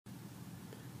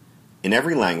In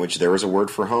every language there is a word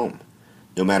for home.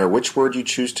 No matter which word you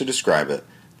choose to describe it,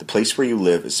 the place where you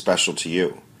live is special to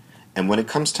you. And when it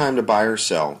comes time to buy or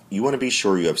sell, you want to be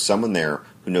sure you have someone there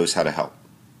who knows how to help.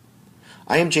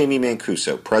 I am Jamie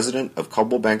Mancuso, president of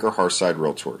Coldwell+Banker+Hearthside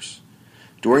Realtors.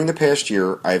 During the past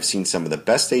year, I have seen some of the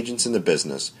best agents in the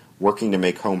business working to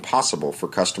make home possible for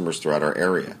customers throughout our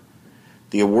area.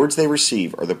 The awards they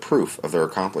receive are the proof of their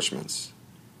accomplishments.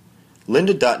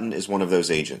 Linda+Dutton is one of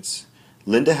those agents.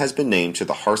 Linda has been named to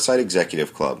the Hearthside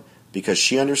Executive Club because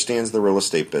she understands the real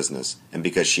estate business and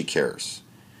because she cares.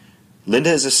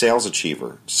 Linda is a sales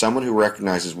achiever, someone who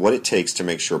recognizes what it takes to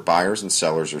make sure buyers and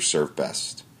sellers are served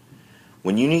best.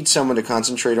 When you need someone to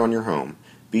concentrate on your home,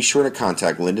 be sure to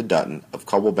contact Linda+Dutton of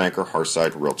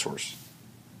Coldwell+Banker+Hearthside Realtors.